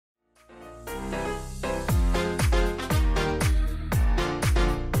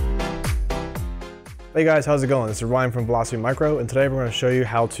Hey guys, how's it going? This is Ryan from Velocity Micro, and today we're going to show you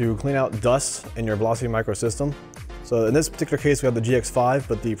how to clean out dust in your Velocity Micro system. So in this particular case, we have the GX5,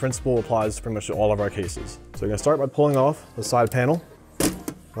 but the principle applies to pretty much all of our cases. So you're going to start by pulling off the side panel,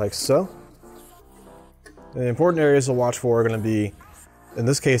 like so. And the important areas to watch for are going to be, in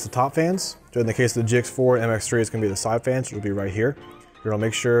this case, the top fans. In the case of the GX4 and MX3, it's going to be the side fans, which will be right here. You're going to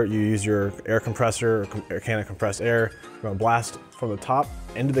make sure you use your air compressor or can of compressed air. You're going to blast from the top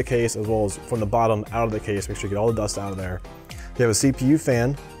into the case as well as from the bottom out of the case. Make sure you get all the dust out of there. If you have a CPU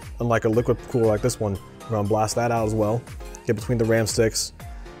fan, unlike a liquid cooler like this one, you're going to blast that out as well. Get between the RAM sticks.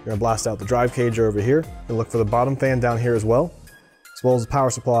 You're going to blast out the drive cage over here. And look for the bottom fan down here as well as the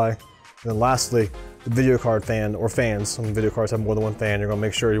power supply. And then lastly, the video card fan or fans. Some video cards have more than one fan. You're going to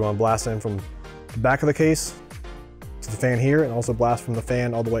make sure you want to blast in from the back of the case to the fan here, and also blast from the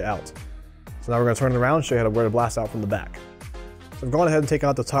fan all the way out. So now we're going to turn it around and show you where to blast out from the back. So I've gone ahead and taken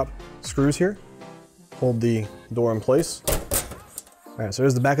out the top screws here. Hold the door in place. All right, so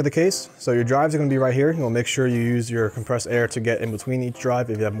here's the back of the case. So your drives are going to be right here. You want to make sure you use your compressed air to get in between each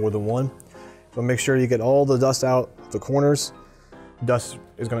drive if you have more than one. So make sure you get all the dust out the corners. Dust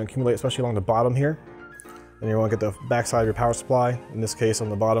is going to accumulate, especially along the bottom here. And you want to get the back side of your power supply, in this case on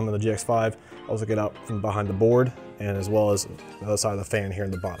the bottom of the GX5, also get out from behind the board, and as well as the other side of the fan here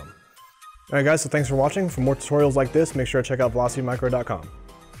in the bottom. All right guys, so thanks for watching. For more tutorials like this, make sure to check out velocitymicro.com.